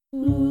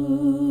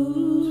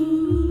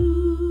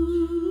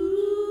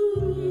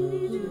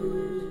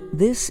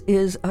This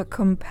is a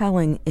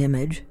compelling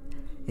image.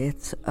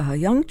 It's a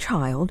young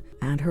child,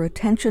 and her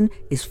attention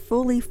is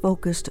fully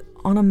focused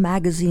on a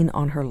magazine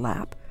on her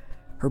lap.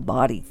 Her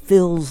body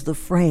fills the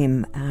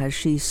frame as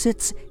she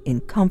sits in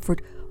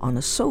comfort on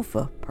a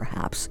sofa,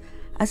 perhaps,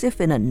 as if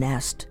in a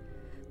nest.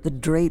 The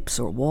drapes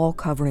or wall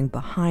covering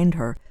behind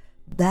her,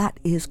 that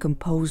is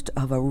composed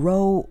of a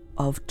row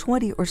of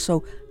 20 or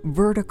so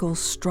vertical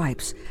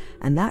stripes,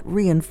 and that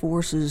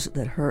reinforces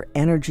that her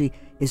energy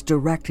is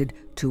directed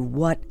to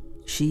what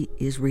she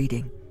is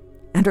reading.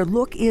 And her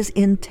look is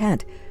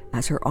intent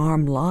as her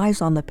arm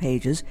lies on the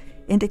pages,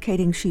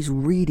 indicating she's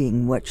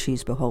reading what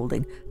she's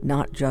beholding,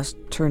 not just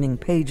turning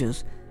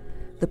pages.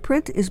 The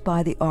print is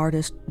by the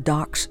artist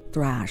Dox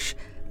Thrash,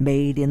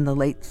 made in the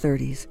late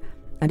 30s,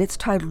 and it's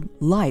titled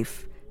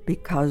Life.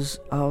 Because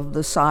of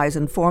the size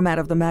and format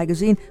of the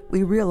magazine,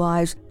 we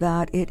realize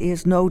that it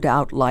is no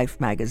doubt Life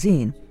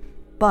magazine.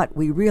 But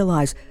we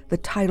realize the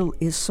title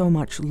is so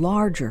much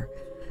larger,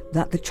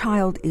 that the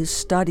child is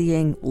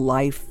studying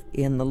life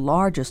in the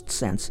largest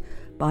sense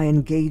by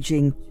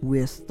engaging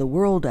with the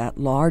world at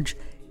large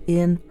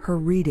in her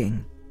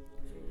reading.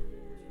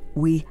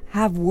 We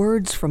have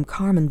words from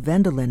Carmen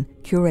Vendelin,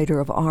 curator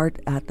of art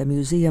at the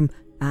museum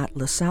at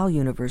LaSalle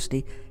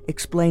University,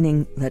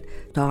 explaining that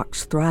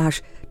Dox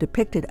Thrash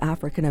depicted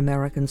African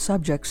American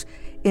subjects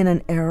in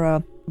an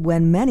era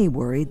when many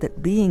worried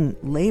that being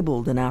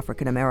labeled an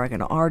African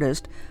American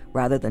artist,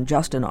 rather than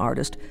just an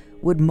artist,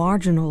 would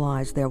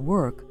marginalize their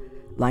work.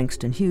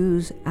 Langston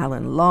Hughes,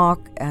 Alan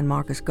Locke, and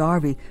Marcus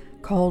Garvey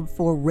called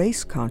for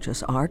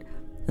race-conscious art,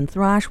 and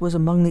Thrash was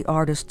among the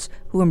artists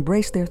who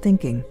embraced their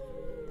thinking.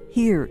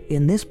 Here,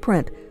 in this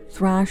print,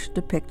 Thrash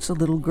depicts a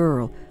little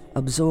girl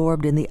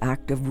absorbed in the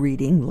act of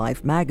reading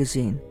Life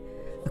magazine.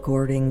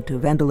 According to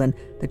Vendelin,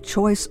 the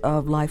choice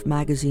of Life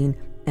magazine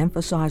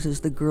emphasizes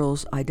the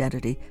girl's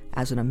identity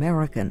as an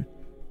American.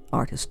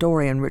 Art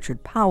historian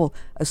Richard Powell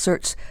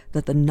asserts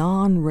that the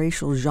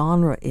non-racial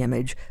genre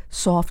image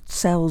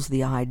soft-sells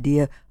the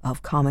idea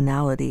of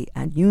commonality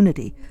and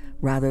unity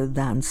rather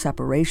than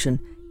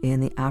separation in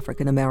the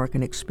African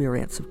American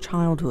experience of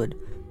childhood.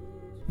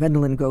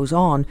 Vendelin goes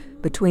on,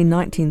 between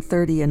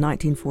 1930 and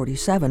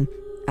 1947,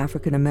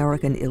 African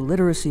American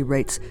illiteracy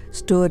rates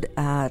stood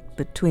at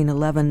between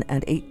 11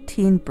 and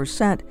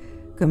 18%,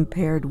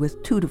 compared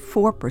with 2 to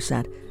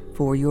 4%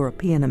 for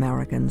European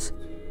Americans.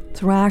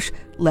 Thrash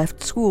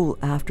left school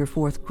after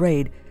 4th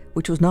grade,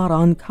 which was not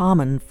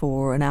uncommon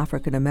for an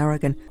African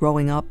American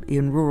growing up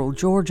in rural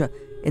Georgia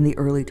in the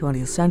early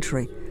 20th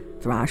century.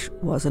 Thrash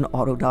was an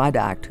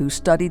autodidact who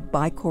studied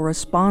by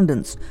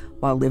correspondence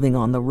while living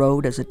on the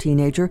road as a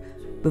teenager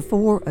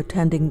before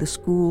attending the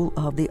School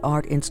of the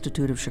Art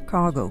Institute of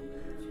Chicago.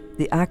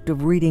 The act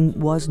of reading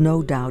was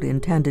no doubt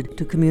intended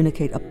to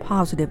communicate a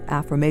positive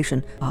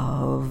affirmation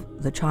of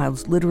the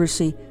child's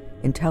literacy,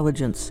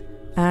 intelligence,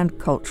 and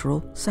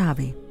cultural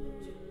savvy.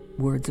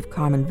 Words of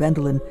Carmen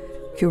Vendelin,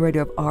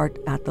 curator of art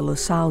at the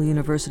LaSalle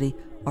University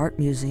Art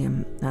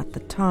Museum at the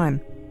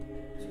time.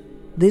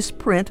 This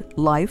print,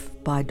 Life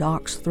by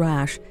Dox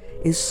Thrash,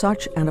 is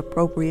such an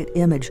appropriate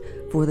image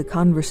for the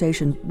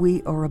conversation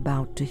we are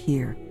about to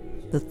hear.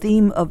 The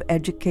theme of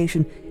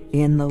education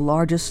in the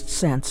largest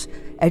sense,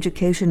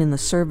 education in the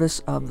service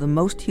of the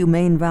most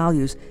humane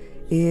values,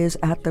 is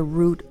at the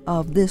root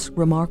of this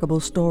remarkable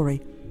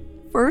story.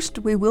 First,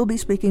 we will be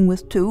speaking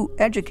with 2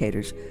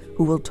 educators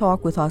who will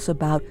talk with us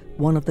about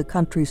one of the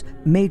country's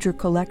major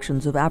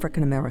collections of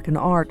African American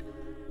art,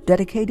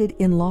 dedicated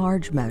in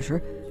large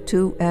measure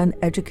to an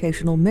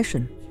educational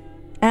mission,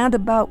 and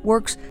about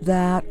works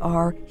that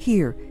are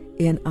here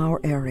in our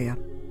area.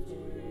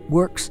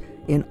 Works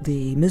in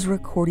the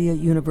Misericordia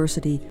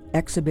University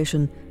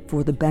exhibition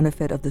for the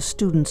benefit of the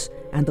students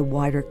and the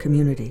wider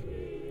community.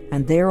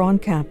 And there on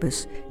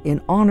campus,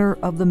 in honor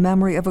of the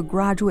memory of a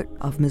graduate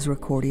of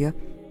Misericordia,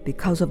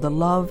 because of the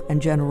love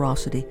and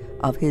generosity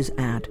of his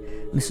aunt,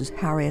 Mrs.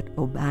 Harriet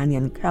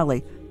O'Banion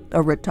Kelly,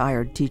 a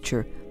retired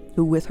teacher,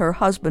 who with her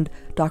husband,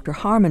 Dr.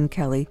 Harmon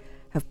Kelly,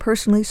 have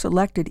personally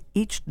selected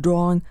each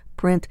drawing,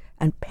 print,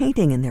 and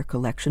painting in their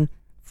collection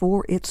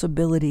for its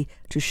ability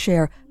to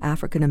share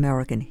African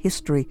American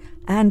history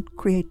and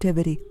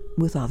creativity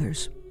with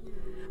others.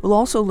 We'll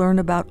also learn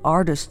about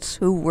artists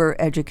who were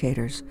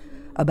educators,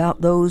 about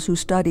those who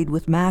studied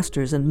with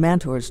masters and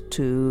mentors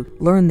to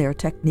learn their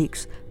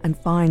techniques and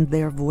find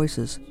their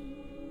voices.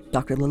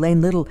 Dr.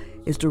 Lelaine Little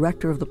is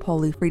director of the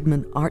Paulie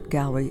Friedman Art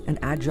Gallery and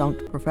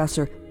adjunct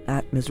professor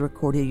at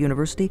Misericordia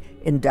University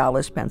in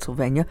Dallas,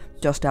 Pennsylvania,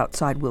 just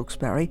outside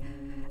Wilkes-Barre,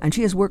 and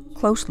she has worked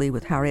closely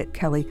with Harriet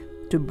Kelly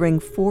to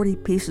bring 40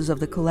 pieces of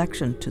the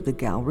collection to the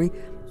gallery,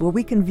 where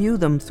we can view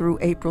them through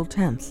April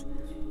 10th.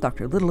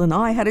 Dr. Little and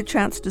I had a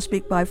chance to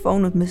speak by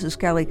phone with Mrs.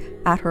 Kelly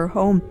at her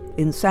home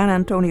in San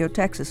Antonio,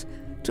 Texas,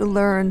 to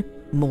learn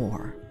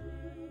more.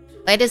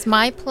 It is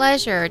my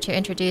pleasure to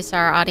introduce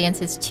our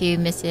audiences to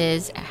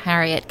Mrs.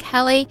 Harriet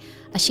Kelly.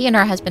 She and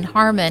her husband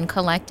Harmon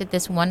collected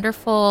this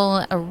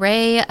wonderful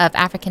array of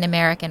African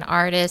American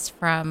artists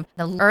from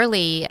the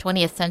early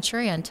 20th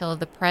century until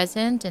the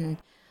present. And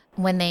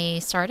when they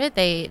started,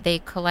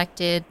 they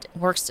collected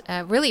works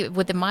really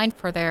with the mind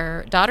for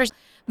their daughters.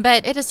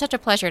 But it is such a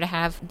pleasure to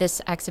have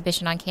this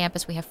exhibition on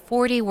campus. We have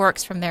 40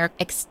 works from their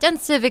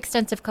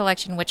extensive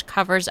collection, which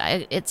covers,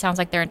 it sounds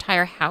like, their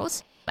entire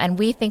house. And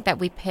we think that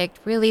we picked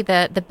really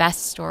the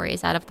best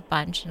stories out of the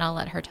bunch, and I'll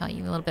let her tell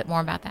you a little bit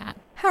more about that.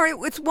 Harriet,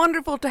 it's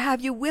wonderful to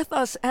have you with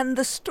us, and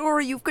the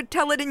story, you could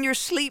tell it in your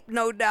sleep,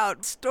 no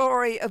doubt,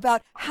 story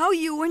about how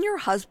you and your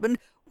husband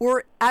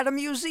were at a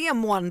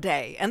museum one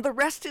day, and the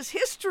rest is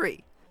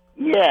history.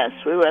 Yes,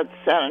 we were at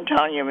the San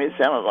Antonio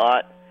Museum of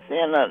Art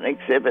in an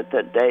exhibit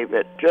that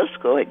David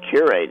Driscoll had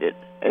curated.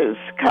 It was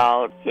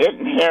called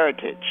Hidden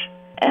Heritage,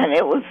 and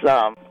it was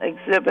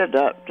exhibit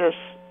of just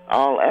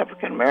all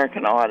African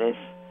American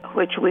artists,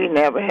 which we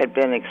never had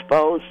been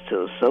exposed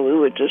to. So we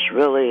were just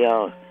really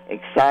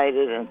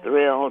excited and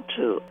thrilled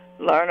to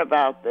learn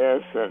about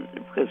this, and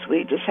because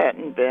we just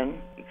hadn't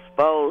been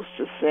exposed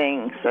to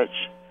seeing such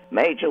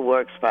major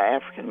works by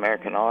African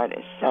American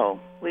artists. So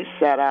we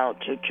set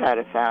out to try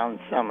to find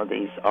some of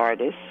these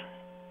artists,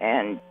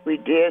 and we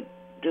did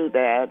do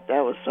that.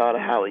 That was sort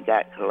of how we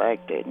got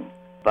collected.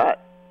 But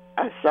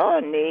I saw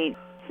a need.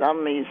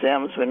 Some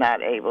museums were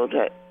not able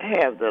to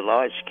have the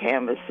large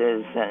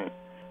canvases, and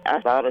I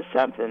thought of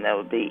something that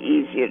would be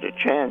easier to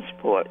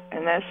transport,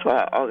 and that's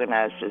why I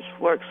organized this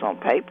Works on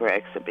Paper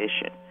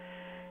exhibition.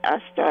 I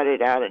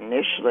started out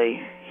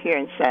initially here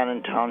in San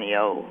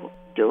Antonio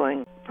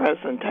doing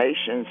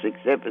presentations,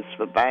 exhibits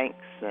for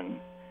banks and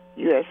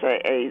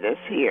USAA that's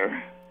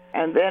here.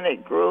 And then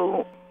it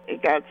grew.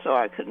 It got so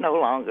I could no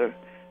longer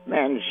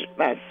manage it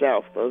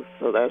myself,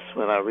 so that's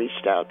when I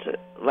reached out to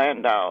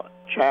Landau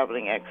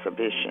Traveling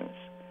Exhibitions.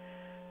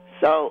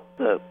 So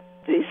the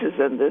pieces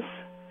in this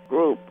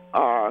group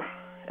are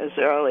as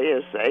early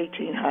as the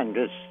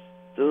 1800s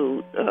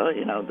through,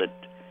 the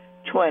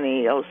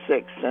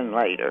 2006 and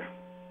later.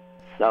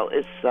 So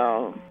it's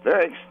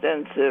very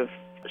extensive.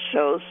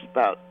 Shows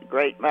about the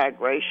great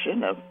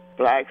migration of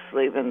blacks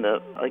leaving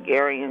the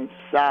agrarian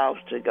South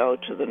to go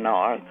to the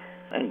North,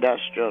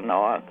 industrial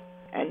North,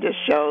 and this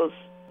tells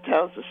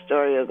the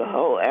story of the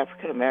whole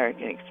African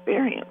American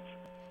experience.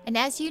 And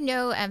as you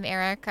know,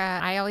 Eric,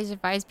 I always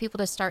advise people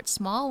to start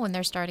small when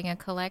they're starting a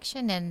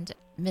collection. And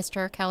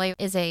Mr. Kelly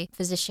is a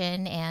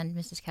physician and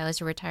Mrs. Kelly is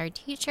a retired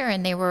teacher.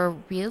 And they were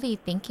really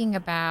thinking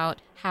about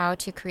how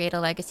to create a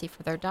legacy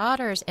for their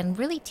daughters and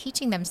really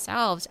teaching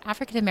themselves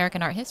African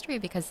American art history,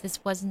 because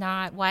this was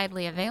not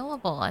widely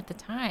available at the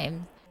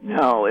time.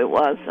 No, it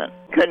wasn't.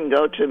 Couldn't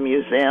go to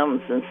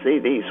museums and see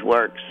these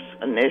works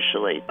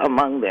initially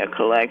among their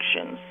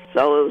collections.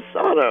 So it was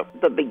sort of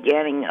the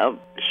beginning of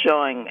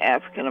showing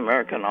African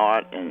American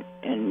art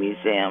in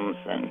museums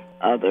and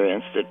other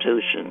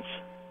institutions.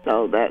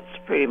 So that's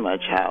pretty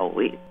much how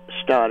we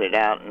started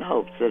out, in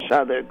hopes that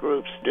other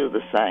groups do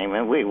the same,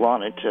 and we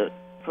wanted to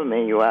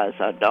familiarize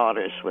our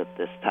daughters with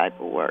this type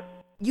of work.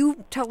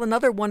 You tell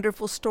another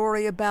wonderful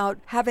story about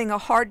having a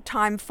hard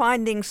time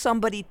finding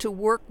somebody to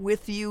work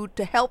with you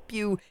to help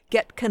you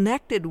get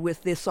connected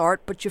with this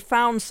art, but you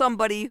found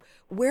somebody.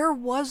 Where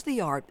was the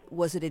art?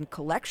 Was it in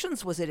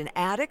collections? Was it in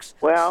attics?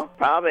 Well,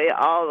 probably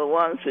all the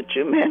ones that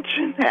you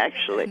mentioned,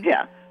 actually.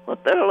 Yeah. Well,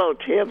 Thurlow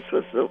Tibbs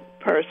was the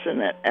person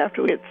that,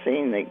 after we had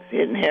seen the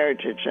Hidden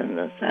Heritage in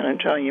the San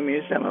Antonio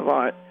Museum of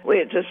Art, we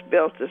had just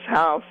built this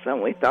house,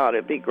 and we thought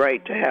it'd be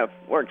great to have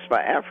works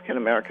by African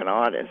American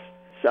artists.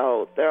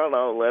 So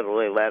Thurlow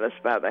literally led us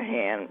by the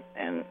hand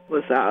and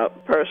was our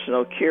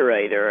personal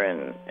curator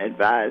and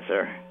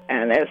advisor.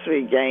 And as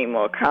we gained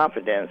more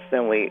confidence,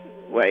 then we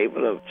were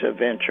able to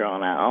venture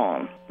on our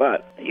own.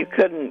 But you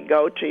couldn't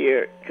go to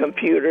your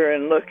computer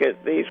and look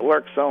at these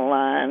works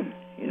online.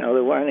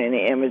 There weren't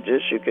any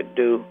images you could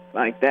do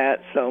like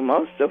that. So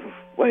most of the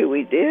way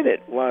we did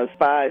it was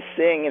by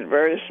seeing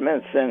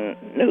advertisements in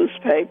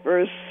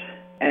newspapers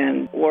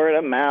and word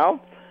of mouth.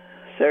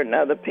 Certain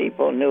other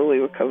people knew we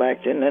were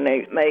collecting, and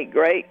they made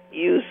great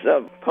use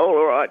of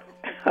Polaroid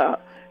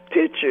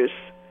pictures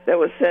that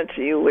were sent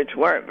to you, which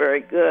weren't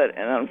very good.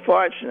 And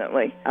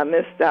unfortunately, I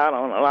missed out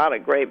on a lot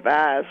of great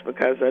buys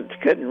because I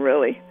couldn't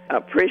really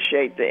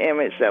appreciate the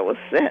image that was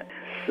sent.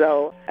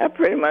 So that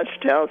pretty much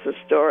tells the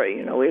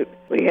story.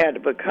 We had to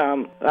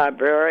become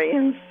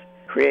librarians,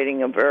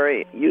 creating a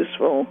very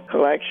useful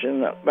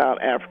collection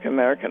about African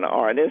American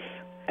artists,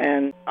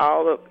 and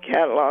all the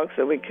catalogs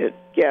that we could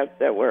get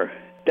that were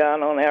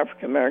done on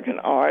African American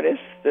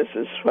artists. This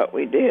is what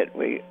we did.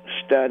 We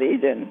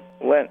studied and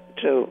went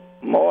to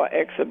more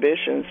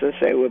exhibitions as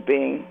they were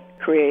being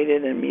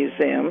created in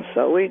museums.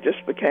 So we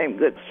just became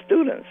good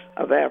students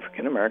of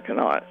African American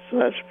art. So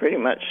that pretty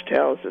much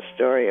tells the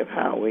story of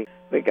how we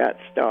got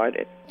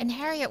started. And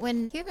Harriet,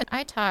 when you and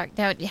I talked,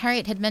 now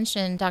Harriet had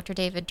mentioned Dr.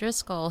 David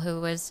Driscoll, who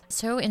was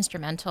so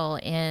instrumental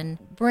in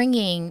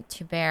bringing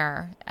to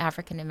bear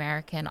African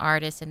American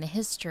artists and the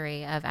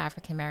history of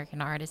African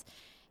American artists.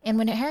 And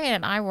when Harriet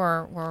and I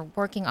were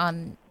working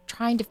on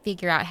trying to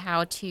figure out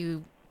how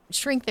to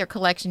shrink their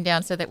collection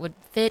down so that it would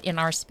fit in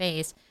our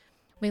space,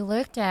 we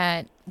looked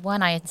at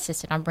one. I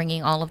insisted on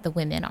bringing all of the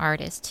women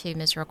artists to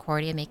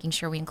Misericordia, making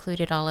sure we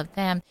included all of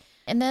them,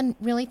 and then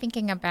really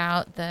thinking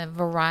about the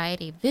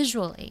variety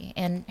visually.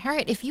 And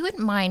Harriet, if you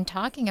wouldn't mind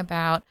talking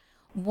about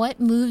what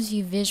moves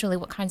you visually,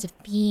 what kinds of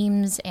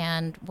themes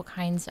and what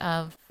kinds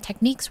of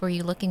techniques were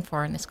you looking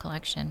for in this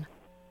collection?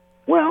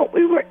 Well,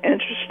 we were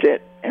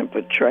interested in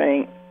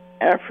portraying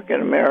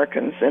African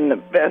Americans in the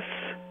best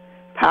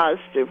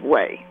positive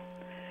way.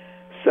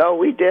 So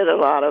we chose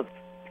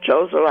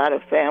a lot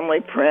of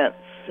family prints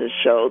that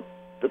showed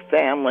the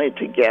family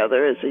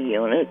together as a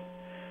unit,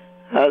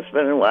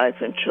 husband and wife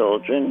and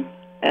children,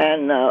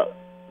 and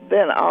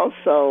then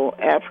also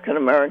African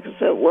Americans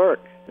at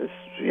work.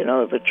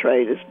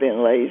 Portrayed as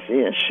being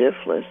lazy and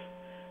shiftless.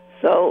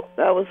 So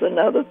that was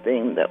another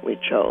theme that we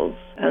chose.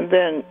 And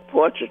then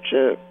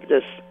portraiture,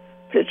 just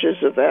pictures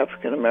of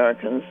African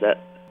Americans that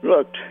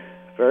looked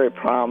very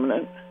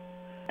prominent,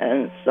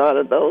 and sort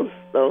of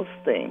those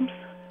themes.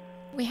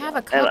 We have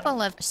a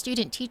couple of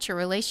student-teacher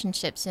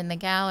relationships in the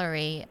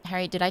gallery.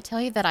 Harriet, did I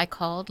tell you that I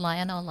called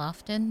Lionel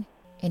Lofton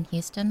in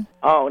Houston?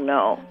 Oh,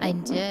 no. I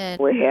did.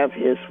 We have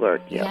his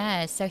work, yeah.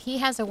 Yes, so he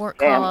has a work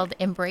called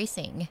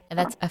Embracing.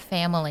 That's a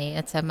family.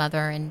 It's a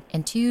mother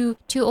and two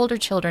older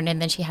children,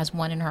 and then she has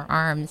one in her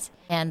arms.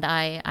 And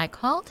I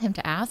called him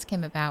to ask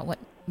him about what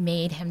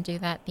made him do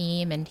that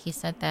theme, and he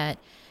said that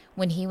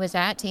when he was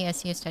at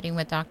TSU studying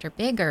with Dr.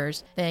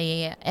 Biggers,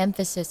 the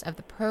emphasis of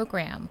the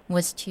program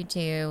was to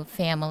do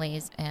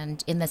families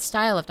and in the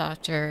style of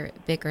Dr.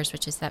 Biggers,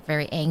 which is that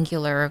very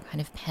angular kind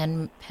of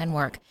pen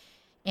work.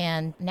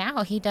 And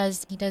now he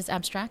does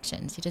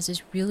abstractions. He does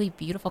these really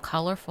beautiful,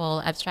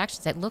 colorful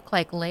abstractions that look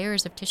like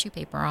layers of tissue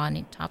paper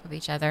on top of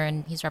each other.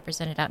 And he's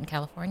represented out in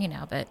California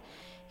now, but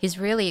he's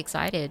really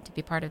excited to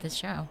be part of this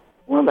show.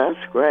 Well,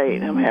 that's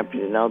great. I'm happy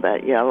to know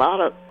that. Yeah, a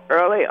lot of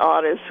early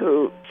artists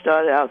who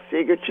started out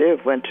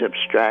figurative went to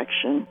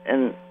abstraction.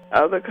 And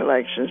other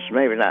collections,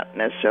 maybe not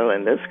necessarily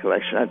in this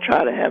collection, I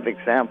try to have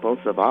examples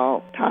of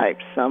all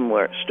types. Some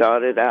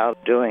started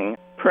out doing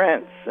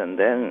prints and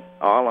then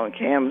all on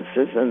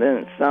canvases, and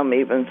then some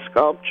even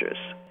sculptures.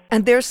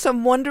 And there's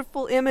some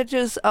wonderful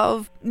images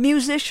of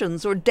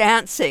musicians or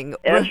dancing.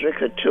 Ezra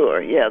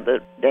Couture, yeah, the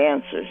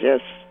dancers, yes.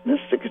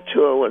 Mr.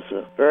 Couture was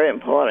a very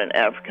important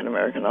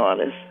African-American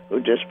artist who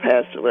just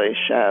passed away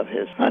shy of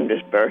his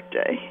 100th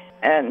birthday.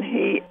 And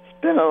he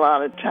spent a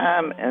lot of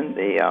time in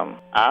the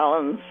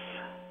islands,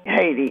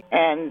 Haiti,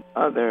 and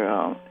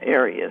other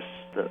areas,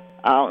 the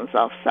islands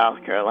off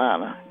South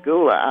Carolina,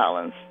 Gula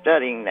Islands,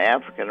 studying the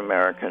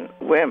African-American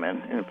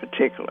women in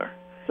particular.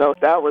 So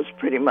that was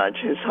pretty much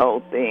his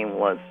whole theme,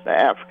 was the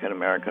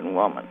African-American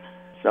woman.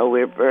 So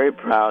we're very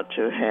proud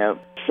to have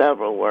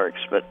several works,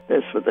 but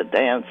this with the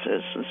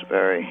dancers was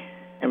very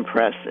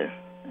impressive.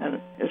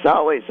 And it's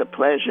always a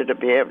pleasure to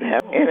be able to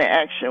have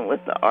interaction with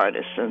the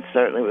artists, and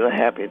certainly we were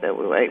happy that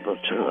we were able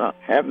to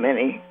have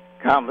many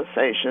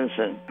conversations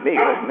and meet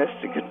with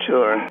Mr.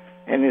 Couture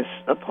in his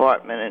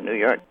apartment in New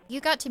York.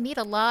 You got to meet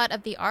a lot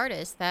of the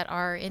artists that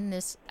are in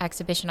this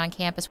exhibition on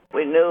campus.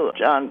 We knew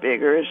John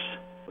Biggers.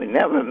 We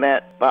never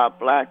met Bob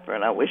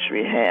Blackburn. I wish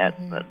we had,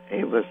 but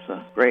he was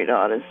a great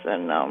artist.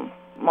 And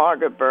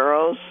Margaret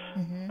Burroughs,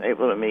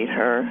 able to meet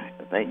her.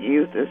 I think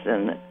Youth is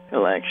in the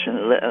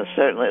collection,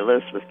 certainly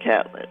Elizabeth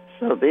Catlett.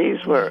 So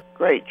these were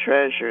great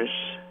treasures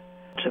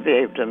to be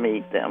able to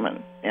meet them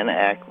and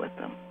interact with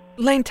them.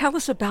 Lane, tell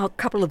us about a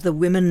couple of the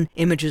women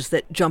images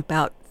that jump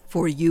out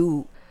for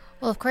you.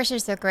 Well, of course,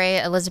 there's the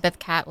great Elizabeth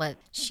Catlett.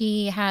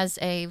 She has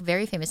a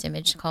very famous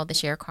image called the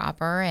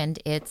Sharecropper, and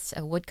it's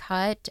a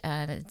woodcut.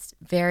 It's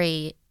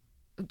very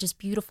just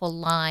beautiful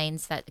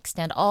lines that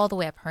extend all the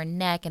way up her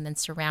neck and then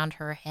surround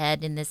her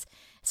head in this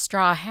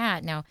straw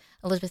hat. Now,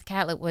 Elizabeth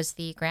Catlett was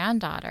the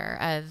granddaughter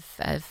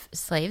of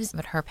slaves,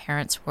 but her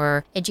parents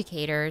were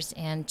educators,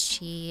 and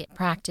she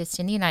practiced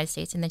in the United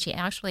States, and then she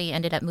actually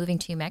ended up moving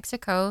to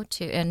Mexico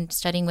and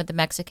studying with the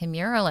Mexican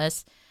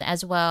muralists,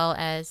 as well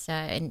as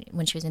and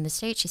when she was in the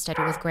States, she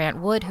studied with Grant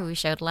Wood, who we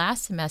showed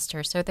last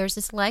semester. So there's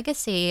this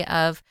legacy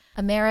of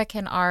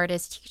American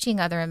artists teaching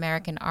other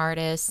American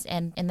artists,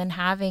 and then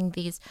having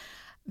these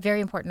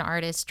very important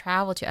artists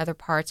travel to other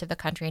parts of the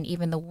country and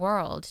even the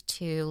world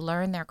to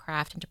learn their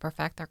craft and to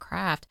perfect their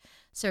craft.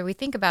 So we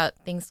think about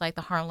things like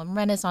the Harlem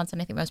Renaissance,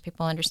 and I think most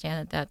people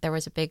understand that there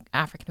was a big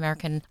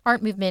African-American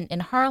art movement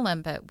in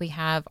Harlem, but we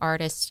have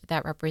artists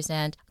that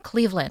represent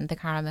Cleveland, the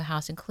Carmel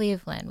House in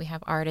Cleveland. We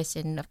have artists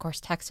in, of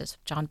course, Texas,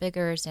 John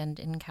Biggers, and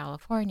in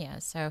California.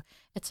 So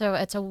it's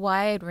a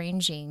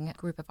wide-ranging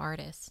group of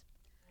artists.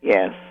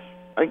 Yes.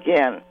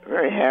 Again,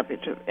 very happy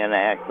to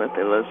interact with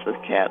Elizabeth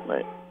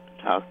Catlett,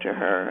 talk to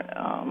her,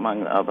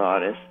 among the other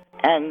artists.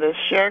 And the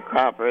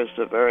Sharecropper is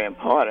a very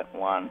important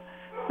one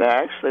There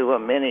actually were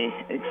many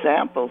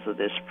examples of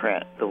this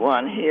print. The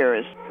one here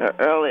is the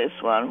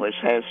earliest one, which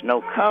has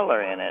no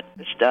color in it.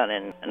 It's done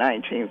in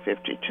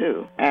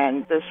 1952,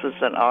 and this was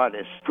an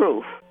artist's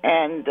proof.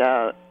 And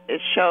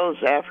it shows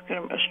a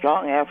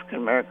strong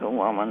African-American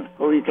woman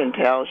who you can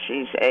tell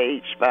she's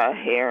aged by her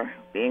hair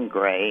being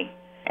gray,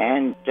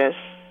 and just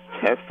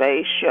her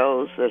face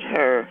shows that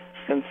her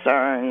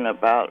concern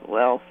about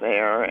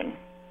welfare and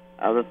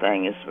other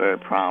things is very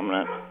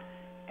prominent.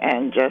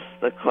 And just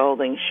the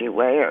clothing she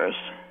wears,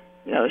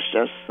 it's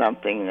just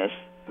something that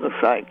looks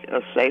like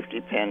a safety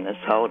pin that's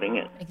holding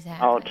it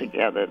all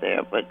together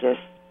there, but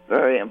just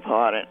very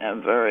important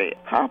and very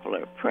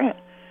popular print.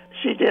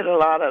 She did a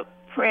lot of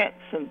prints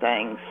and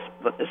things,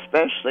 but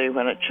especially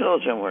when her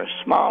children were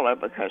smaller,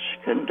 because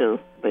she couldn't do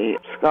the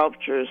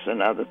sculptures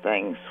and other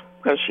things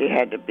because she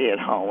had to be at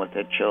home with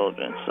her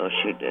children, so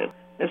she did.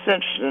 It's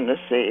interesting to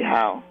see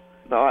how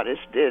the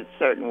artist did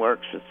certain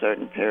works at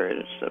certain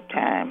periods of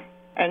time.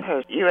 And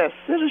her U.S.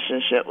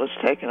 citizenship was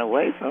taken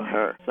away from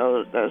her,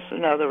 so that's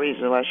another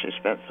reason why she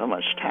spent so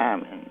much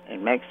time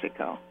in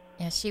Mexico.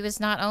 Yeah, she was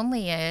not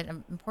only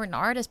an important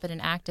artist, but an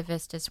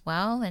activist as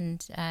well.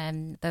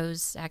 And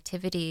those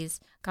activities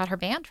got her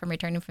banned from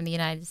returning from the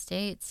United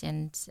States.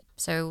 And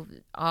so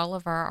all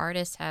of our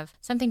artists have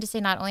something to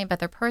say not only about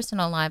their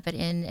personal life, but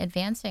in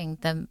advancing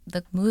the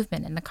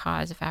movement and the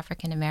cause of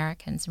African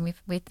Americans. And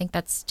we think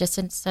that's just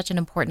such an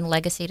important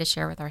legacy to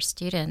share with our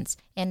students.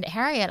 And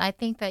Harriet, I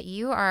think that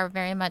you are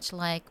very much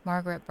like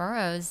Margaret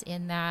Burroughs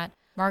in that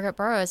Margaret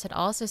Burroughs had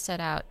also set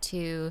out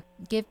to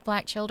give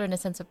Black children a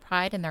sense of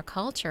pride in their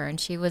culture, and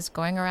she was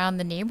going around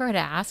the neighborhood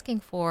asking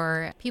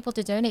for people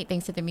to donate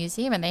things to the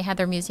museum, and they had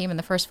their museum on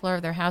the first floor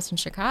of their house in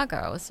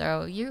Chicago.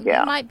 So you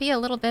might be a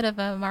little bit of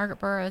a Margaret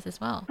Burroughs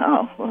as well.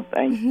 Oh, well,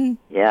 thank you.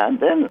 Yeah, and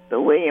then the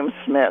William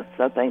Smiths,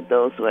 I think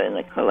those were in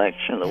the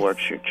collection, the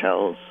works you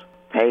chose.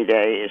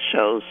 Payday,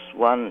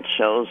 one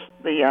shows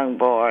the young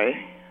boy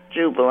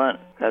jubilant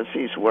because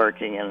he's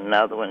working, and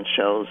another one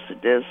shows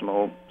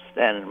Dismal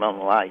standing on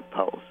the light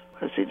post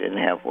because he didn't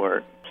have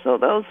work. So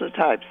those are the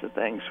types of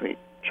things we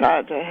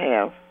tried to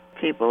have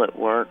people at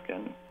work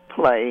and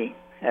play,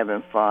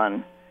 having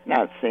fun,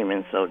 not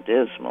seeming so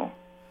dismal.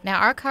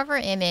 Now, our cover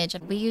image,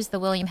 we use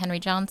the William Henry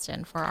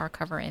Johnston for our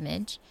cover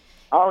image.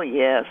 Oh,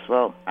 yes.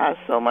 Well, I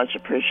so much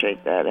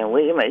appreciate that. And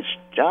William H.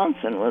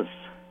 Johnson was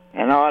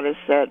an artist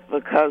that,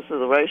 because of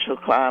the racial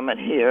climate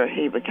here,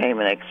 he became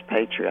an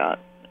expatriate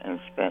and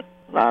spent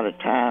a lot of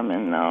time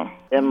in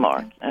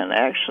Denmark and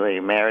actually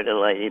married a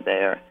lady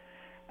there.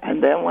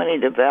 And then when he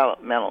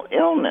developed mental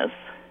illness,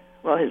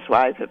 well, his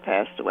wife had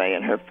passed away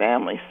and her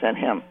family sent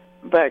him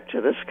back to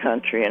this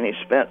country, and he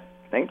spent,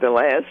 I think, the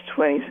last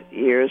 20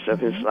 years of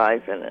his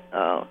life in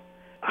a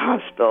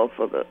hospital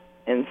for the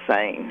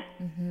insane,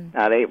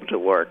 not able to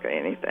work or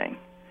anything.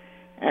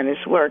 And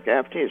his work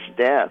after his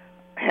death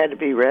had to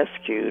be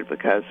rescued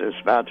because it was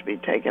about to be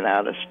taken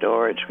out of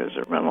storage because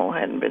the rental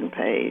hadn't been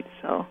paid.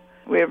 So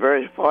we're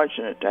very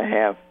fortunate to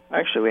have,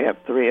 actually we have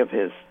 3 of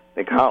his,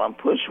 they call them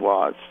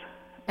poussoirs.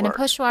 And a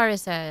poussoir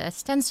is a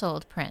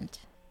stenciled print.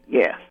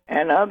 Yes,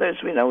 and others,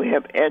 we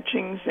have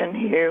etchings in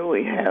here,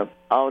 we have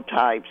all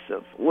types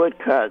of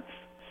woodcuts.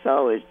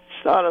 So it's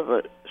sort of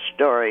a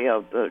story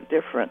of the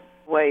different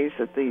ways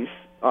that these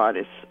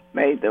artists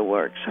made their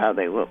works, how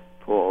they were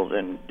pulled,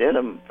 and did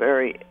them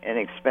very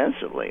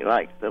inexpensively,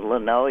 like the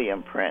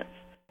linoleum prints,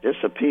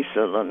 just a piece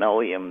of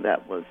linoleum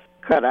that was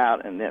cut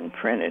out and then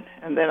printed.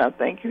 And then I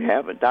think you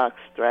have a Doc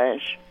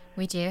Thrash.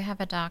 We do have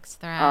a Doc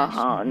Thrash.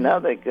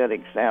 Another good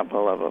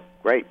example of a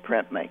great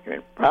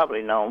printmaker,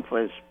 probably known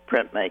for his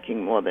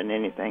printmaking more than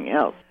anything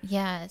else.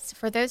 Yes.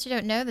 For those who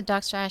don't know, the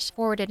Doc Thrash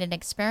forwarded an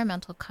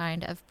experimental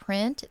kind of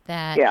print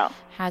that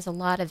has a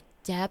lot of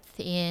depth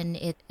in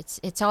it.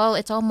 It's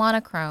all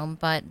monochrome,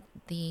 but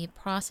the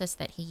process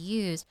that he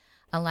used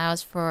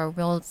allows for a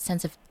real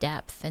sense of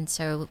depth. And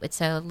so it's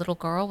a little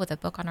girl with a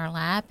book on her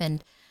lap,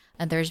 and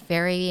there's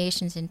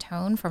variations in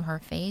tone from her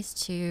face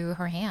to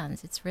her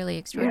hands. It's really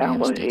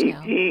extraordinary detail.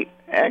 He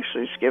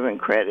actually is given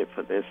credit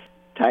for this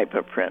type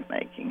of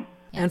printmaking.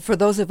 Yeah. And for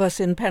those of us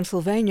in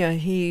Pennsylvania,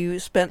 he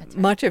spent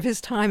much of his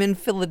time in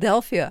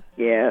Philadelphia.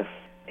 Yes.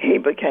 He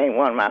became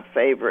one of my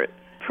favorite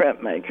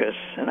printmakers,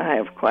 and I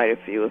have quite a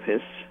few of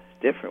his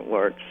different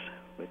works,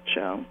 which,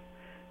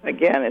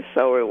 again, is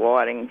so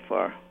rewarding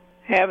for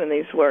having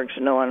these works,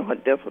 knowing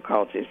what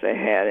difficulties they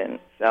had in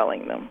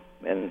selling them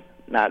and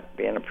not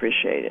being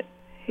appreciated.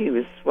 He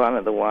was one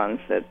of the ones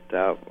that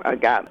I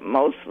got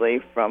mostly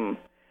from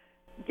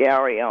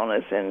gallery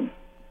owners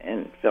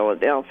in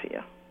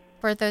Philadelphia.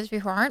 For those of you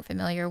who aren't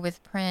familiar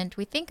with print,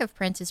 we think of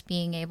prints as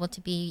being able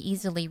to be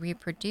easily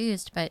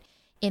reproduced, but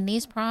in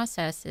these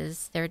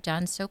processes, they're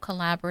done so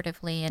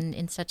collaboratively and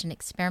in such an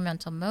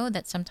experimental mode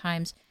that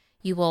sometimes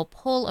you will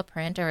pull a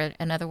print, or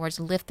in other words,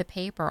 lift the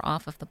paper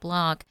off of the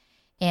block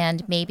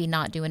and maybe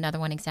not do another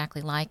one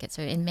exactly like it.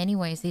 So in many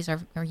ways, these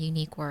are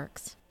unique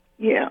works.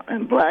 Yeah,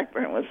 and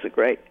Blackburn was a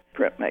great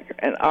printmaker.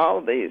 And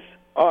all these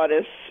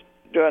artists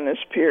during this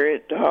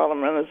period, the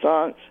Harlem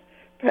Renaissance,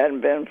 if it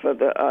hadn't been for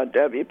the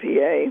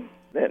WPA,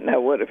 that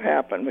never would have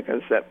happened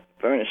because that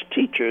furnished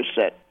teachers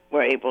that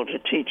were able to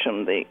teach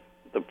them the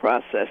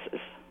processes.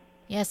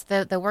 Yes,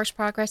 the Works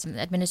Progress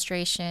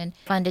Administration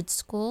funded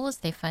schools,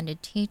 they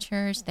funded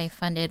teachers, they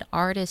funded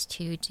artists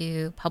to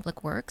do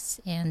public works,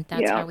 and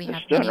that's how we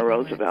have many the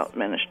Roosevelt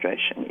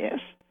administration, yes.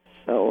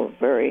 So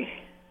very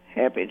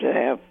happy to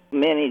have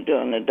many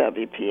during the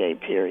WPA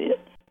period.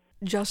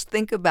 Just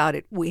think about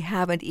it. We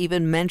haven't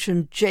even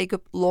mentioned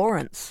Jacob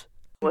Lawrence.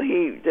 Well,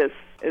 he just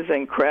is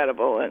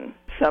incredible, and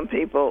some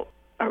people,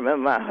 I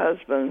remember my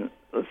husband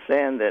was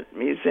saying that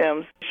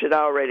museums should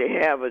already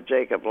have a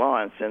Jacob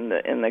Lawrence in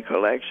the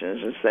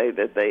collections and say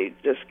that they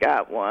just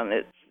got one.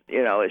 It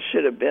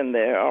should have been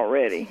there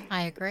already.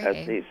 I agree.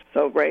 Because he's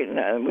so great,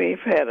 and we've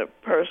had a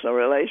personal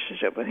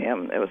relationship with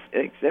him. There was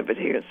an exhibit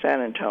here in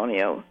San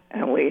Antonio,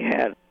 and we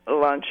had a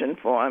luncheon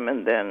for him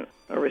and then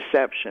a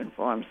reception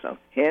for him. So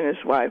he and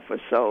his wife were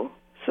so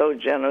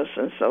generous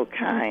and so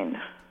kind.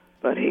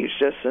 But he's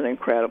just an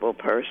incredible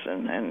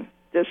person, and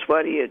just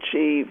what he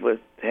achieved with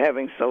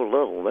having so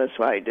little. That's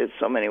why he did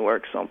so many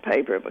works on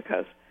paper,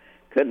 because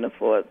couldn't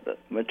afford the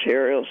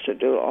materials to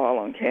do it all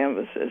on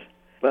canvases.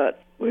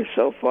 But we're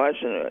so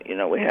fortunate,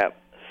 we have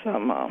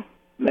some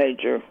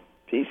major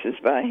pieces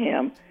by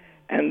him.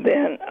 And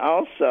then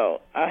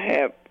also I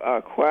have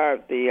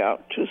acquired the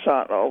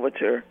Toussaint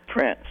Louverture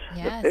prints,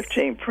 yes. The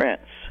 15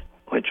 prints,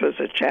 which was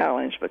a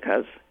challenge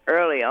because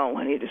early on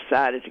when he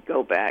decided to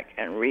go back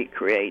and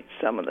recreate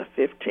some of the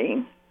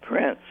 15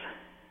 prints,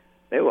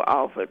 they were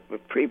offered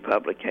with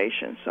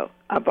pre-publication. So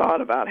I bought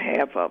about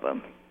half of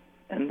them.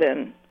 And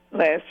then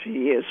last few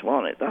years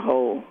wanted the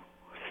whole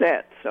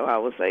set, so I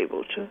was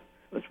able to,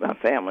 with my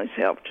family's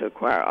help, to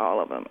acquire all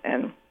of them.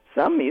 And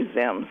some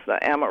museums, the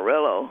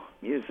Amarillo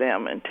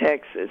Museum in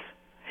Texas,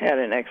 had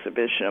an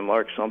exhibition of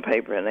works on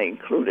paper, and they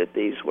included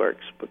these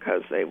works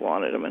because they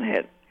wanted them and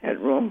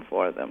had room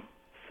for them.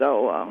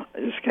 So I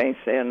just can't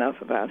say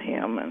enough about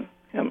him and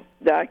him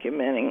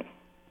documenting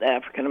the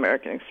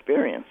African-American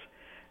experience.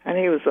 And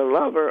he was a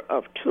lover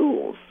of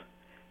tools.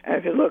 And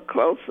if you look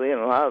closely in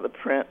a lot of the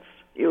prints,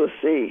 you will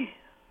see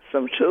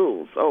some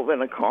tools over in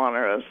the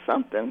corner or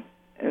something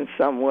in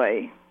some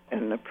way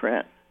in the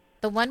print.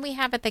 The one we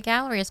have at the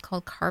gallery is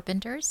called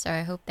Carpenters, so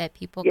I hope that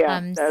people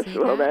come see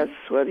that. That's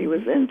what he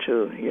was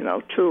into,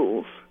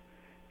 tools.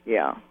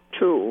 Yeah,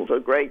 tools are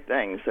great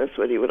things. That's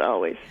what he would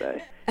always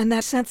say. And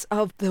that sense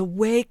of the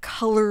way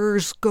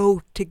colors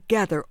go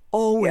together,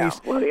 always.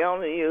 Yeah, well, he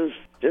only used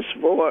just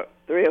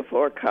 3 or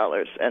 4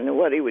 colors. And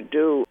what he would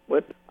do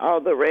with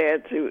all the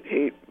reds,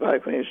 he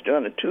like when he was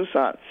doing the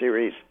Toussaint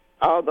series,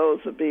 all those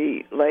would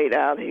be laid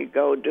out. He'd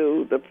go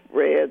do the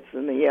reds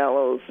and the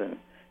yellows and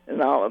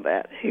all of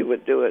that. He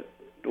would do it,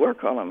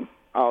 work on them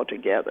all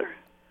together.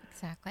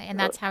 Exactly. And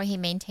that's how he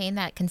maintained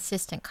that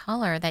consistent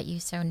color that you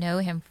so know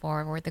him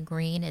for, where the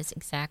green is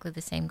exactly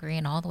the same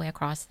green all the way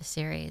across the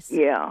series.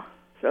 Yeah.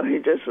 So he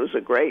just was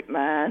a great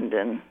mind,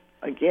 and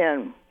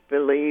again,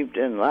 believed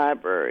in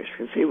libraries,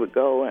 because he would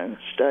go and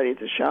study at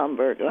the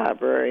Schomburg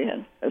Library,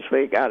 and that's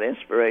where he got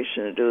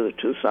inspiration to do the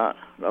Toussaint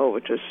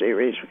Louverture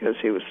series, because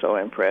he was so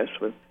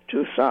impressed with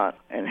Toussaint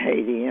and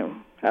Haiti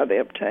and how they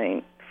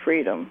obtained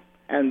freedom.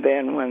 And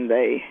then when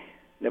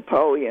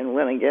Napoleon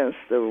went against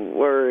the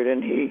word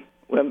and he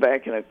went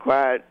back and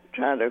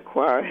trying to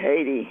acquire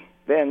Haiti,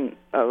 then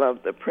I love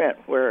the print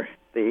where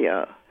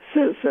the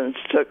citizens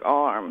took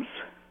arms,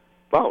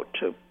 fought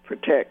to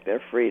protect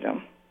their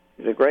freedom.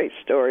 He's a great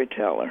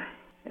storyteller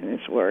in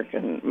his work,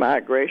 and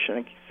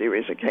Migration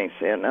series, I can't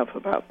say enough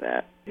about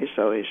that.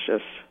 So he's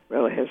just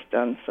really has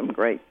done some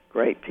great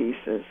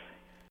pieces.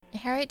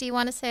 Harriet, do you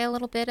want to say a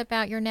little bit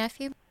about your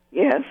nephew?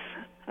 Yes,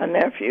 a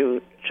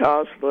nephew,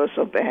 Charles Lewis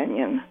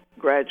O'Banion,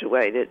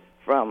 graduated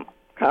from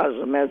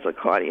College of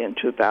Misericordia in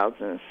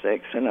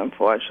 2006, and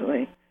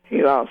unfortunately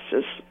he lost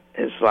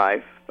his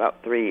life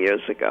about 3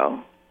 years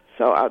ago.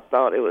 So I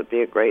thought it would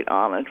be a great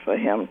honor for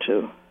him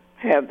to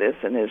have this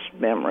in his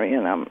memory,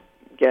 and I'm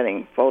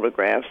getting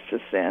photographs to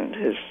send.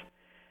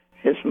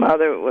 His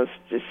mother was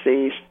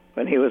deceased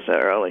when he was an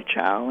early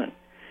child, and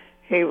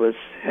he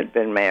had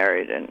been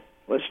married and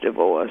was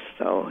divorced,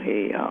 so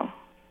it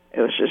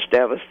was just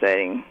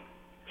devastating,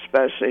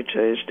 especially to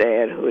his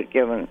dad, who had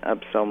given up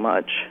so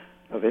much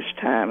of his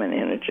time and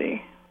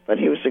energy. But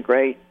he was a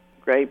great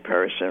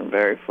person,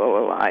 very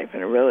full of life,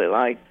 and really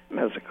liked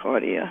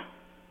Misericordia.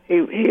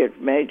 He had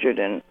majored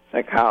in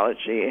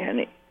psychology,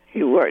 and he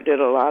did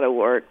a lot of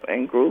work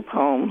in group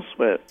homes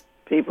with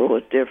people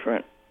with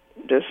different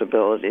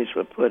disabilities.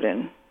 Were put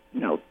in,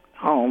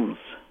 homes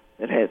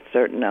that had a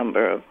certain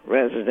number of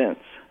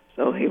residents.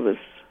 So he was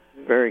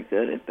very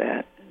good at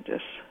that, and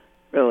just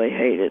really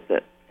hated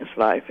that his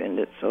life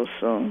ended so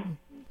soon.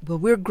 Well,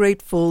 we're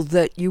grateful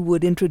that you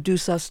would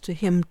introduce us to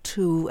him,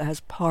 too, as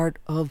part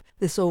of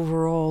this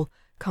overall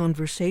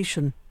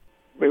conversation.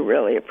 We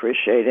really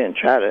appreciate it and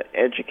try to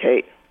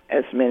educate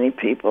as many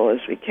people as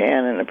we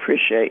can, and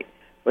appreciate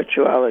what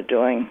you all are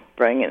doing,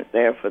 bringing it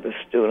there for the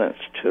students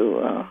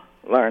to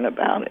learn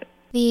about it.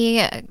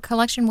 The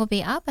collection will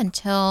be up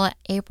until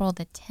April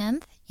the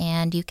 10th,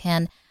 and you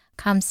can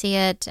come see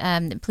it.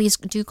 Please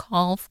do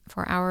call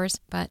for hours,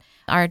 but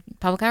our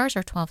public hours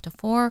are 12 to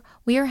 4.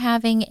 We are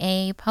having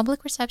a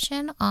public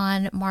reception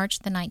on March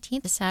the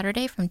 19th,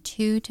 Saturday, from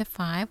 2 to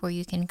 5, where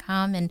you can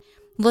come and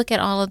look at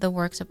all of the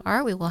works of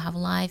art. We will have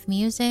live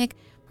music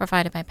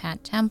provided by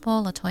Pat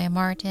Temple, LaToya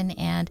Martin,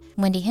 and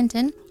Wendy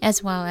Hinton,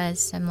 as well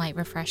as some light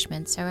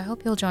refreshments. So I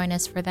hope you'll join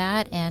us for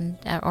that, and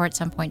or at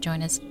some point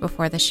join us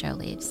before the show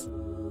leaves.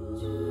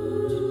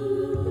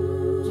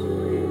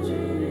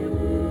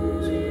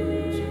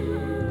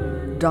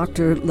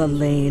 Dr.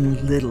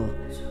 Lalaine Little,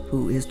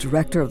 who is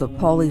director of the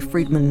Pauly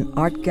Friedman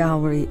Art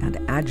Gallery and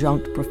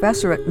adjunct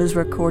professor at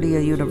Misericordia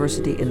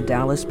University in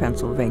Dallas,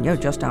 Pennsylvania,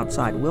 just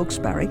outside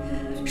Wilkes-Barre.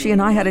 She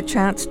and I had a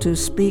chance to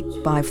speak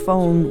by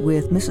phone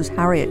with Mrs.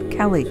 Harriet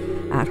Kelly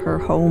at her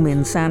home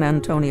in San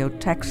Antonio,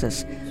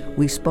 Texas.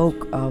 We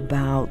spoke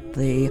about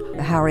the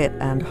Harriet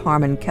and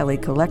Harmon Kelly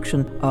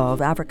collection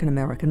of African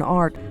American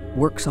art,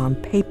 works on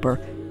paper,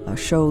 a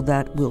show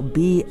that will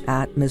be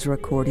at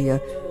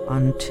Misericordia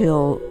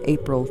until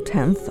April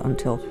 10th,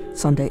 until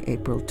Sunday,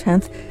 April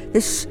 10th.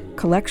 This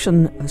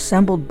collection,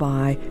 assembled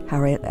by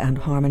Harriet and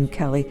Harmon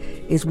Kelly,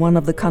 is one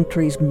of the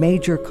country's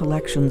major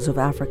collections of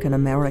African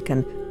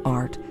American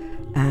art,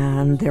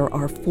 and there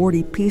are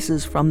 40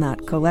 pieces from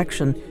that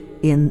collection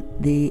in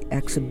the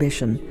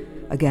exhibition.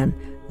 Again,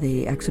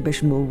 the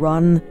exhibition will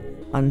run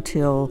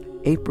until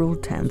April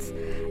 10th,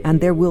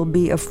 and there will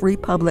be a free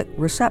public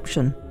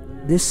reception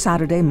this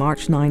Saturday,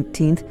 March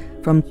 19th,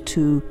 from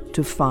 2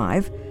 to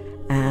 5.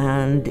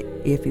 And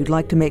if you'd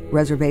like to make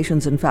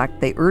reservations, in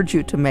fact, they urge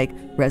you to make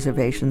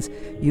reservations,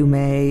 you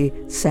may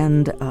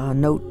send a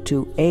note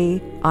to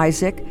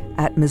Isaac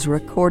at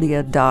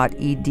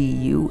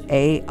misericordia.edu,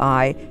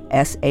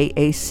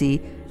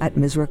 AISAAC at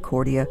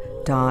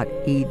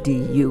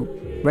misericordia.edu.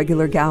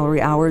 Regular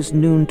gallery hours,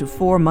 noon to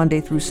 4,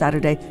 Monday through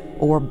Saturday,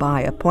 or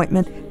by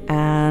appointment,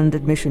 and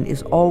admission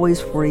is always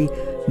free.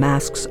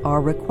 Masks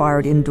are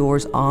required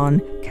indoors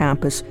on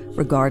campus,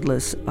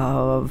 regardless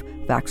of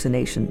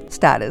vaccination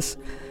status.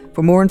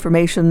 For more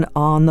information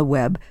on the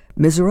web,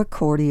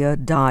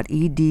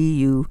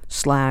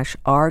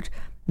 misericordia.edu/art,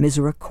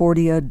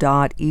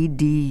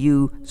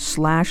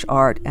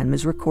 misericordia.edu/art, and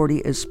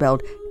Misericordia is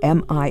spelled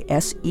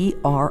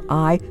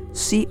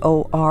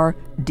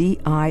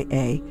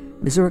MISERICORDIA,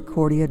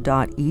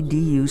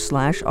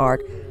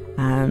 misericordia.edu/art,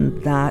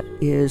 and that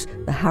is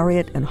the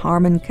Harriet and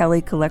Harmon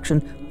Kelly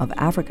collection of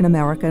African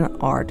American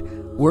art,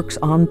 works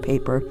on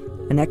paper,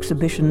 an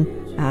exhibition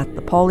at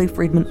the Pauly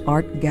Friedman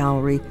Art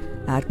Gallery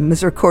at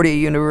Misericordia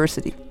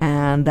University,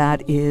 and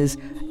that is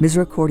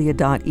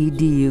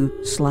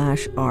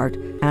misericordia.edu/art.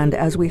 And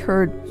as we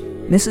heard,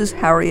 Mrs.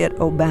 Harriet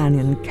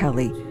O'Banion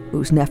Kelly,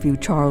 whose nephew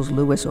Charles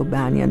Lewis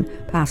O'Banion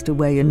passed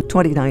away in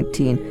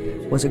 2019,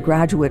 was a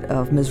graduate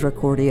of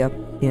Misericordia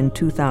in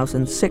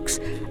 2006,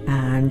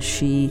 and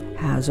she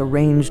has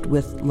arranged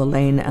with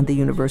Lalaine and the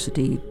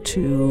university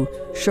to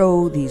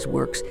show these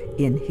works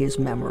in his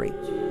memory.